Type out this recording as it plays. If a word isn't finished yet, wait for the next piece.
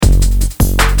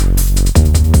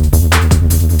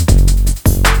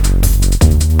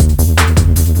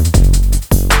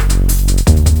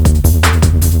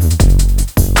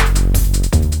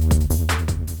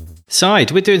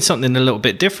Side, we're doing something a little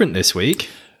bit different this week.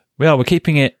 We're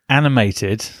keeping it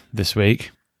animated this week.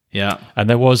 Yeah. And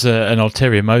there was an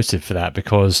ulterior motive for that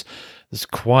because there's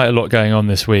quite a lot going on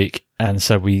this week. And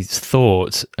so we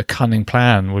thought a cunning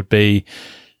plan would be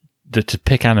to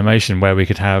pick animation where we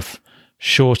could have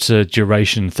shorter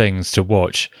duration things to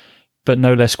watch, but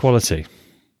no less quality.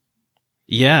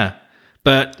 Yeah.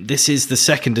 But this is the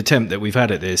second attempt that we've had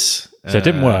at this. So it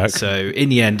didn't work. So in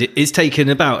the end, it's taken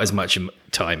about as much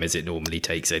time as it normally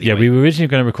takes anyway. Yeah, we were originally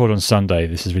going to record on Sunday.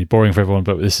 This is really boring for everyone,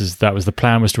 but that was the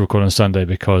plan, was to record on Sunday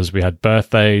because we had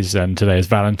birthdays and today is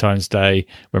Valentine's Day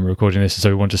when we're recording this. So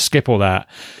we wanted to skip all that.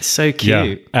 It's so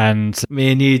cute. Yeah. And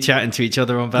me and you chatting to each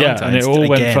other on Valentine's Day. Yeah, and it all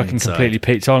went fucking completely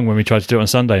peaked on when we tried to do it on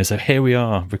Sunday. And so here we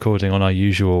are recording on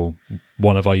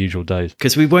one of our usual days.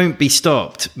 Because we won't be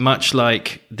stopped, much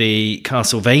like the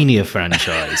Castlevania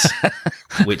franchise,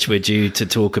 which we're due to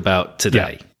talk about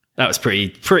today. Yeah. That was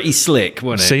pretty slick,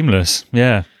 wasn't it? Seamless,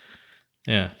 yeah.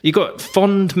 Yeah. You got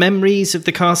fond memories of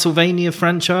the Castlevania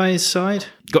franchise side?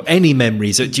 Got any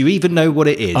memories? Do you even know what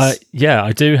it is? Yeah,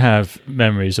 I do have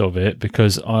memories of it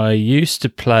because I used to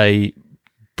play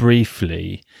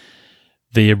briefly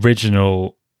the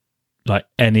original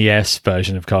NES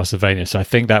version of Castlevania. So I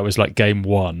think that was game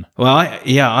one. Well,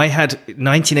 I had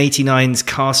 1989's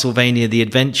Castlevania The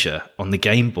Adventure on the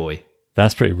Game Boy.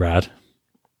 That's pretty rad.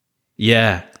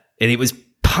 Yeah. And it was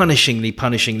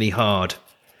punishingly hard.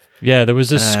 Yeah, there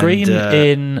was a screen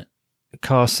in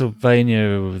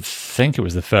Castlevania, I think it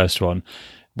was the first one,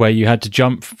 where you had to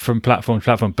jump from platform to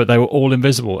platform, but they were all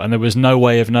invisible and there was no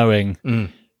way of knowing.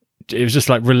 It was just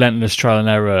relentless trial and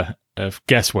error of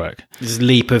guesswork. This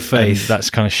leap of faith. And that's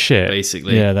kind of shit.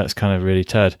 Basically. Yeah, that's kind of really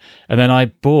turd. And then I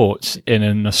bought in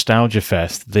a Nostalgia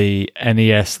Fest the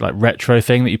NES retro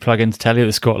thing that you plug into telly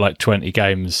that's got 20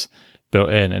 games built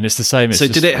in, and it's the same. So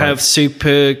did it have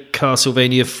Super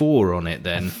Castlevania 4 on it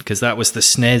then? Because that was the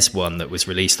SNES one that was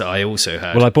released that I also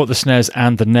had. Well, I bought the SNES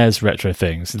and the NES retro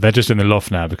things. They're just in the loft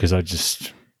now because I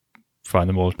just find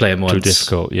them all too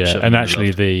difficult. Yeah, and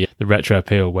actually the retro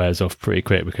appeal wears off pretty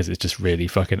quick because it's just really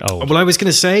fucking old. Well, I was going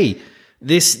to say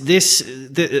the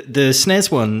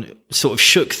SNES one sort of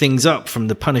shook things up from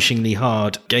the punishingly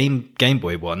hard Game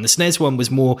Boy one. The SNES one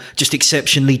was more just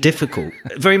exceptionally difficult,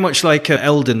 very much like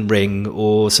Elden Ring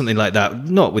or something like that.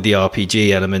 Not with the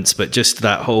RPG elements, but just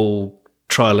that whole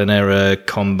trial and error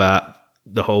combat.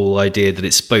 The whole idea that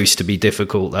it's supposed to be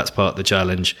difficult, that's part of the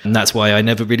challenge. And that's why I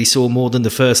never really saw more than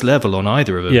the first level on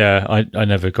either of them. Yeah, I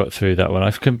never got through that one. I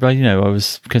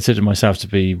was considered myself to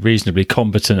be reasonably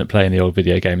competent at playing the old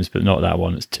video games, but not that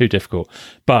one. It's too difficult.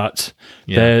 But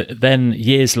then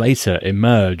years later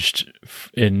emerged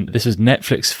this was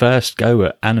Netflix's first go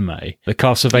at anime, the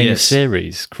Castlevania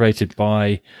series created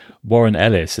by Warren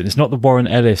Ellis. And it's not the Warren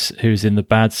Ellis who's in The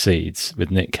Bad Seeds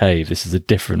with Nick Cave. This is a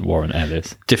different Warren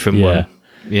Ellis. Different one.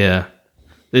 Yeah.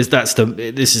 This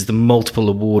is the multiple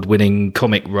award-winning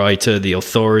comic writer, The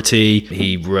Authority.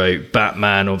 He wrote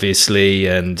Batman, obviously,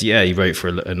 and he wrote for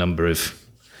a number of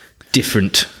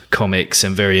different comics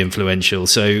and very influential.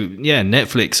 So,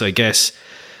 Netflix, I guess,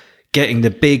 getting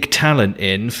the big talent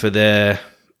in for their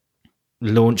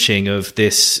launching of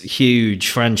this huge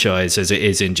franchise as it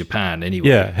is in Japan, anyway.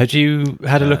 Yeah. Had you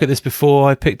had a look at this before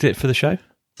I picked it for the show?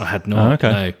 I had not. Oh,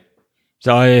 okay. No.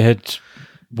 So I had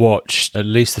watched at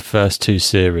least the first two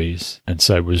series, and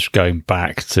so was going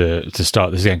back to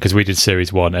start this again because we did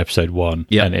series 1, episode 1,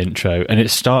 and intro, and it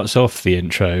starts off the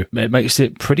intro. It makes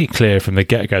it pretty clear from the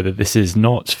get-go that this is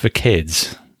not for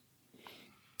kids.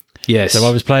 Yes. So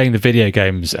I was playing the video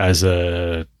games as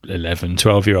a 11,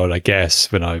 12-year-old, I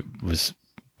guess, when I was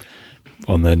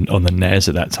on the NES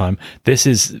at that time. This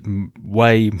is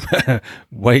way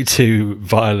too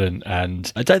violent,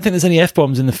 and I don't think there's any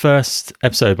F-bombs in the first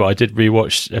episode, but I did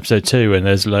rewatch episode 2 and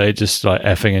there's just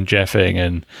effing and jeffing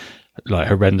and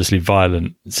horrendously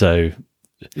violent. So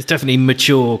it's definitely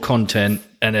mature content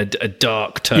and a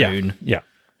dark tone. Yeah.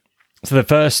 So the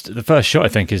first shot, I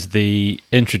think, is the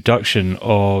introduction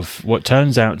of what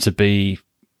turns out to be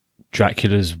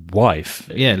Dracula's wife.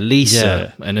 Yeah,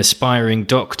 Lisa, an aspiring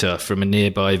doctor from a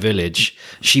nearby village.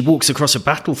 She walks across a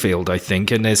battlefield, I think,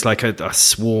 and there's a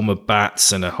swarm of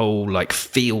bats and a whole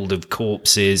field of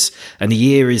corpses. And the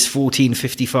year is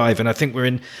 1455, and I think we're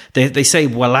in. They say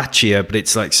Wallachia, but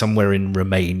it's somewhere in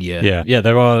Romania. Yeah.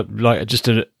 There are just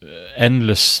an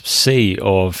endless sea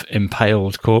of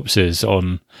impaled corpses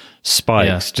on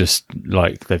spikes. Just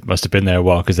they must have been there a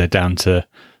while because they're down to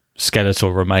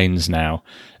skeletal remains now,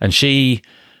 and she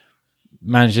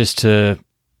manages to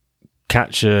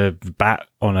catch a bat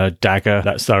on a dagger.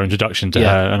 That's our introduction to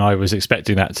her, and I was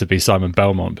expecting that to be Simon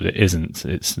Belmont, but it isn't.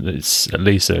 It's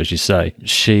Lisa, as you say.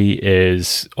 She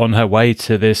is on her way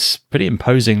to this pretty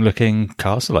imposing looking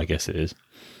castle, I guess it is.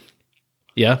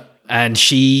 Yeah, and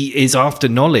she is after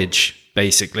knowledge.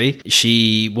 Basically,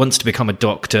 she wants to become a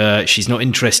doctor. She's not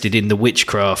interested in the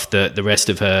witchcraft that the rest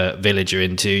of her village are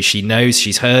into. She knows,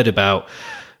 she's heard about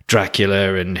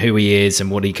Dracula and who he is and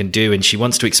what he can do, and she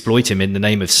wants to exploit him in the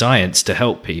name of science to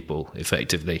help people,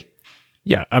 effectively.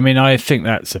 Yeah, I mean, I think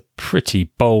that's a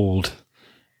pretty bold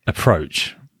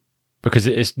approach, because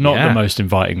it's not the most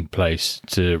inviting place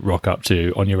to rock up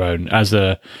to on your own as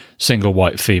a single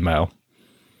white female.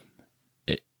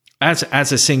 As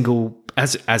a single...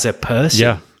 As a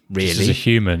person, really, as a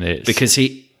human, it's because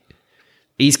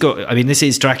he's got. I mean, this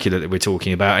is Dracula that we're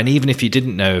talking about, and even if you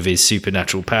didn't know of his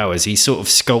supernatural powers, he sort of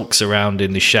skulks around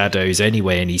in the shadows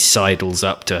anyway, and he sidles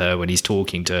up to her when he's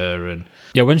talking to her. And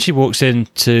when she walks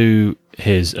into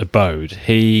his abode,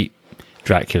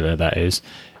 Dracula, that is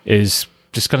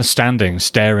just kind of standing,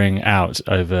 staring out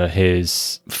over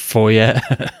his foyer,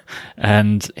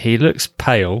 and he looks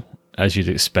pale, as you'd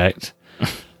expect.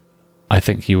 I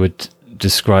think you would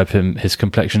describe his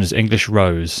complexion as English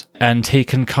rose, and he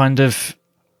can kind of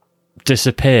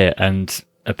disappear and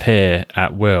appear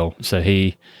at will. So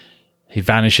he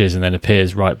vanishes and then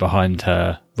appears right behind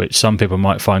her, which some people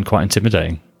might find quite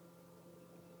intimidating.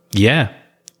 Yeah.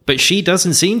 But she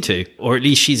doesn't seem to, or at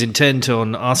least she's intent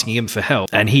on asking him for help.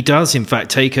 And he does, in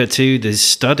fact, take her to this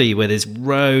study where there's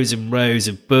rows and rows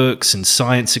of books and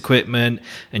science equipment.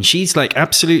 And she's like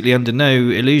absolutely under no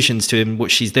illusions to him.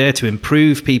 What she's there to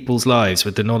improve people's lives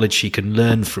with the knowledge she can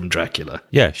learn from Dracula.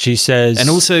 Yeah, she says, and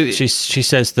also she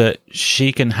says that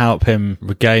she can help him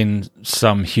regain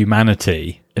some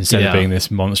humanity instead of being this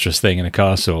monstrous thing in a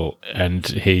castle. And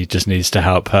he just needs to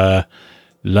help her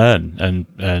learn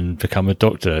and become a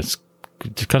doctor. It's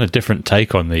a kind of different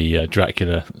take on the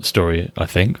Dracula story, I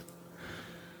think.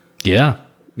 Yeah,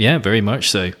 very much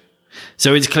so.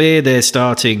 So it's clear they're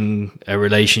starting a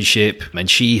relationship, and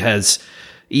she has,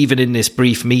 even in this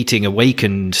brief meeting,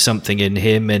 awakened something in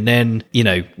him. And then,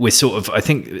 we're sort of, I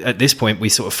think at this point, we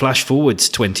sort of flash forwards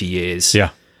 20 years.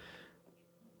 Yeah.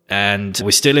 And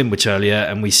we're still in Witalia,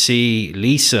 and we see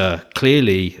Lisa,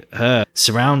 clearly, her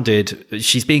surrounded,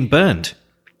 she's being burned.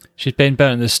 She's been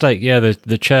burnt at the stake. Yeah,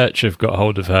 the church have got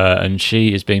hold of her, and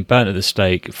she is being burnt at the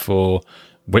stake for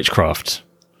witchcraft.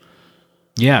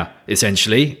 Yeah,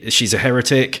 essentially. She's a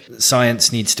heretic.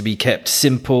 Science needs to be kept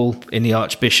simple in the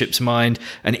Archbishop's mind.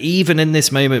 And even in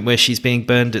this moment where she's being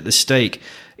burned at the stake,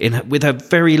 with her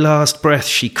very last breath,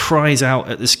 she cries out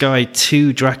at the sky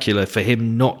to Dracula for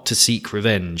him not to seek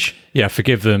revenge. Yeah,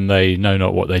 forgive them, they know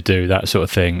not what they do, that sort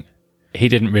of thing. He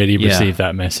didn't really receive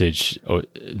that message or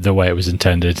the way it was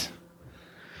intended.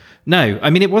 No, I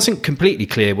mean, it wasn't completely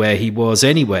clear where he was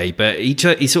anyway, but he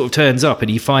sort of turns up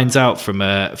and he finds out from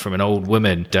an old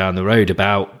woman down the road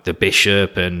about the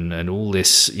bishop and all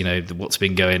this, what's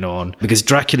been going on. Because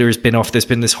Dracula has been off. There's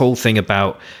been this whole thing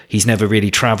about he's never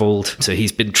really travelled. So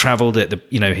he's been travelled at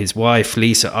his wife,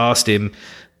 Lisa, asked him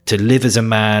to live as a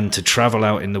man, to travel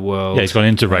out in the world. Yeah, he's gone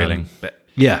interrailing.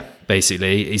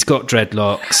 Basically, he's got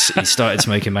dreadlocks. He started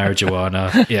smoking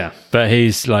marijuana. Yeah, but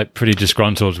he's like pretty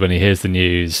disgruntled when he hears the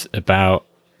news about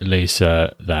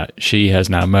Lisa that she has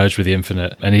now merged with the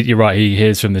Infinite. And you're right, he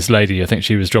hears from this lady. I think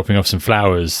she was dropping off some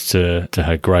flowers to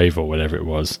her grave or whatever it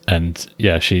was. And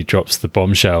yeah, she drops the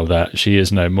bombshell that she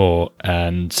is no more,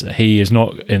 and he is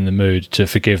not in the mood to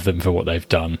forgive them for what they've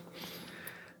done.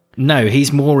 No,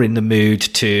 he's more in the mood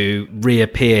to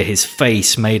reappear, his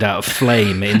face made out of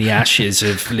flame in the ashes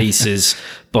of Lisa's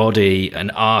body,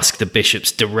 and ask the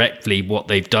bishops directly what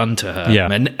they've done to her. Yeah.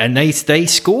 And they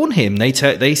scorn him. They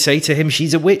say to him,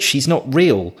 she's a witch, she's not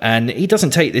real. And he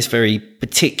doesn't take this very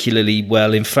particularly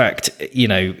well. In fact,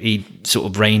 he sort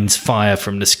of rains fire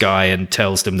from the sky and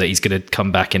tells them that he's going to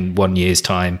come back in 1 year's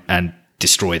time and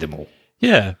destroy them all.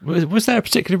 Yeah. Was there a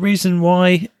particular reason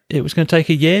why it was going to take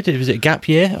a year? Was it a gap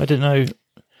year? I don't know.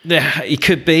 Yeah, it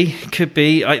could be.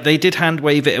 They did hand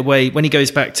wave it away. When he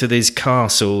goes back to this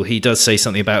castle, he does say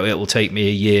something about it will take me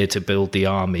a year to build the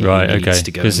army. Right, okay.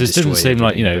 Because it didn't seem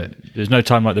like, there's no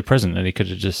time like the present, and he could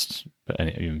have just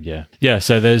But yeah.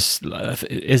 So there's,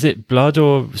 is it blood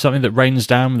or something that rains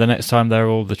down the next time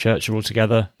the church are all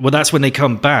together? Well, that's when they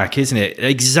come back, isn't it?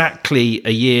 Exactly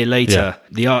a year later,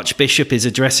 the Archbishop is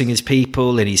addressing his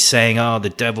people and he's saying, the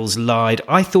devil's lied.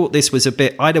 I thought this was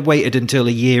I'd have waited until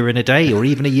a year and a day or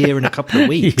even a year and a couple of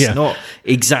weeks, not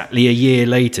exactly a year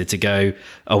later to go,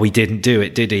 he didn't do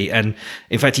it, did he? And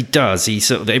in fact, he does. He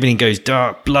sort of, everything goes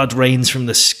dark, blood rains from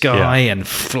the sky and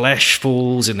flesh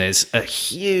falls, and there's a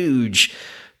huge,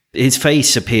 his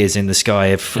face appears in the sky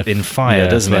in fire,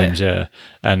 doesn't flames, it? Yeah,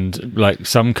 and like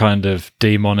some kind of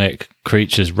demonic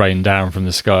creatures rain down from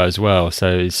the sky as well.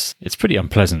 So it's pretty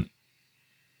unpleasant.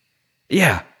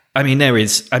 Yeah. I mean,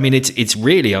 it's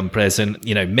really unpleasant.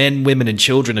 Men, women, and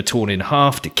children are torn in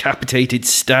half, decapitated,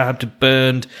 stabbed,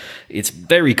 burned. It's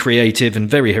very creative and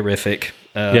very horrific.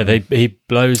 He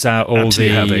blows out all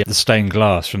the stained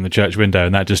glass from the church window,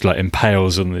 and that just like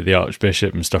impales on the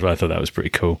Archbishop and stuff. I thought that was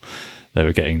pretty cool. They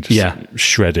were getting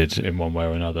shredded in one way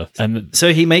or another. And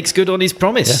so he makes good on his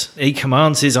promise. Yeah. He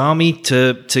commands his army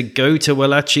to go to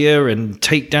Wallachia and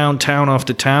take down town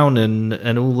after town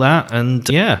and all that. And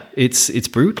it's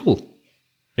brutal.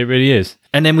 It really is.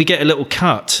 And then we get a little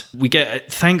cut. We get,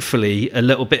 thankfully, a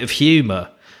little bit of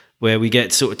humour where we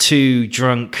get sort of two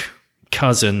drunk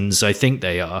cousins, I think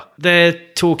they are. They're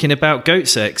talking about goat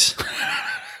sex.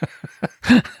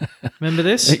 Remember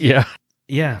this? Yeah.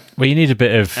 Yeah. Well, you need a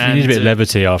bit of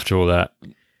levity after all that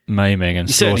maiming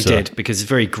and slaughter. You certainly did, because it's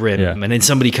very grim. Yeah. And then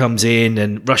somebody comes in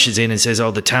and rushes in and says,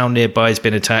 the town nearby has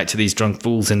been attacked to these drunk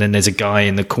fools. And then there's a guy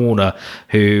in the corner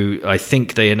who I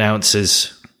think they announce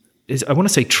as... I want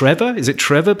to say Trevor. Is it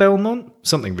Trevor Belmont?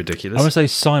 Something ridiculous. I want to say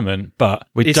Simon, but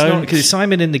it's don't... because it's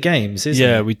Simon in the games, isn't it?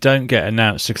 Yeah, we don't get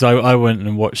announced, because I went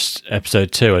and watched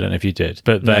episode 2. I don't know if you did.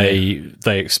 But they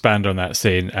expand on that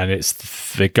scene, and it's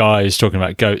the guys talking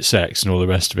about goat sex and all the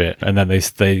rest of it. And then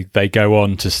they go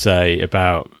on to say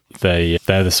about they're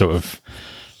the sort of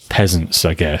peasants,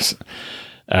 I guess.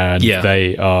 And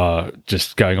they are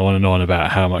just going on and on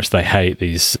about how much they hate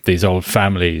these old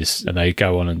families, and they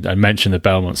go on and mention the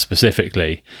Belmont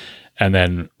specifically. And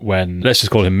then when, let's just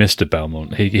call him Mr.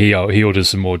 Belmont, he orders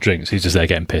some more drinks. He's just there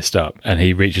getting pissed up, and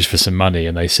he reaches for some money,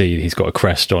 and they see he's got a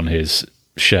crest on his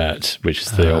shirt, which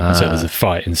is the old one. So there's a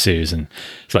fight ensues, and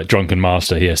it's like drunken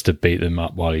master. He has to beat them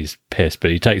up while he's pissed,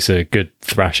 but he takes a good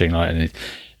thrashing, and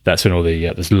that's when all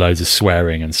there's loads of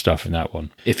swearing and stuff in that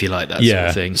one. If you like that sort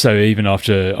of thing. So even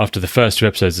after the first 2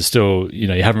 episodes, there's still, you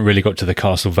haven't really got to the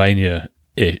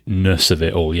Castlevania-ness of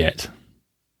it all yet.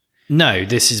 No,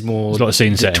 this is more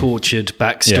the tortured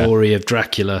backstory of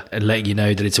Dracula, and letting you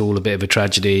know that it's all a bit of a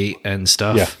tragedy and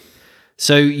stuff. Yeah.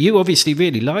 So you obviously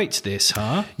really liked this,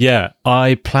 huh? Yeah,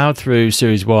 I ploughed through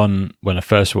Series 1 when I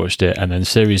first watched it, and then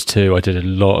Series 2, I did a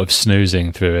lot of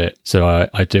snoozing through it. So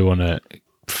I do want to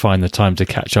find the time to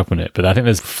catch up on it, but I think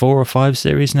there's 4 or 5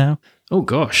 series now. Oh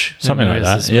gosh, something like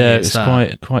that. Yeah, it's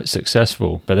quite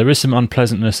successful, but there is some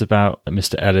unpleasantness about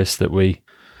Mr. Ellis that we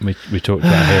talked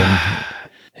about him.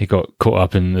 He got caught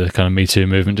up in the kind of Me Too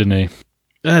movement, didn't he?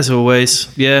 As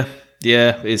always, yeah.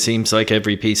 It seems like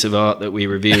every piece of art that we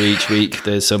review each week,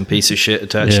 there's some piece of shit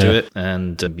attached to it,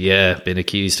 and been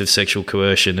accused of sexual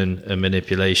coercion and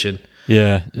manipulation.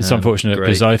 Yeah, it's unfortunate,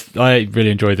 because I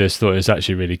really enjoyed this. Thought it was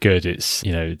actually really good. It's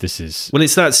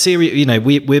it's that series.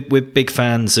 We're big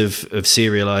fans of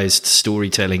serialized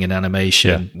storytelling and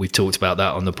animation. Yeah. We've talked about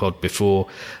that on the pod before,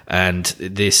 and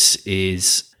this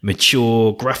is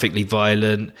mature, graphically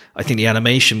violent. I think the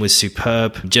animation was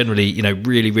superb. Generally,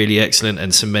 really, really excellent,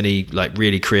 and so many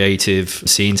really creative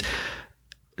scenes.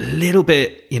 A little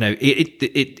bit,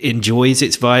 it enjoys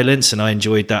its violence, and I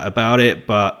enjoyed that about it,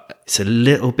 but it's a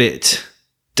little bit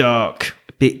dark,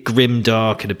 a bit grim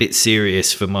dark, and a bit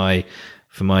serious for my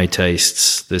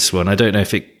tastes, this one. I don't know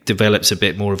if it develops a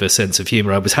bit more of a sense of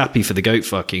humor. I was happy for the goat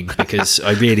fucking, because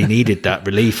I really needed that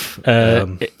relief. I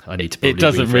need to probably it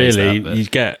doesn't really that, you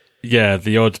get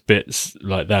the odd bits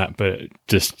like that, but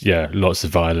just lots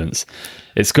of violence.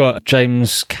 It's got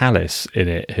James Callis in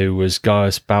it, who was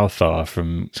Gaius Balthar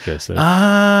from Scorsese.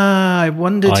 I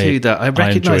wondered who that. I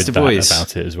recognised the voice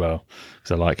about it as well,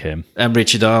 because I like him. And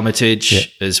Richard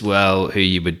Armitage as well, who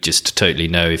you would just totally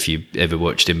know if you ever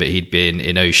watched him, but he'd been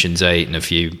in Ocean's 8 and a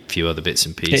few other bits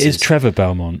and pieces. It is Trevor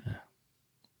Belmont.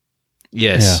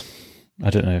 Yes. Yeah. I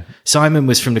don't know. Simon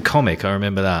was from the comic, I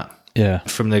remember that. Yeah.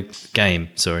 From the game,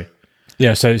 sorry.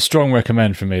 Yeah, so strong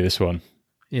recommend for me, this one.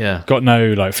 Yeah. Got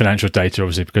no financial data,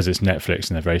 obviously, because it's Netflix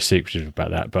and they're very secretive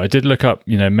about that. But I did look up,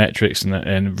 metrics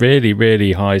and really,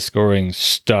 really high scoring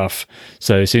stuff.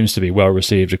 So it seems to be well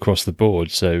received across the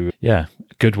board. So yeah,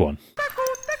 good one.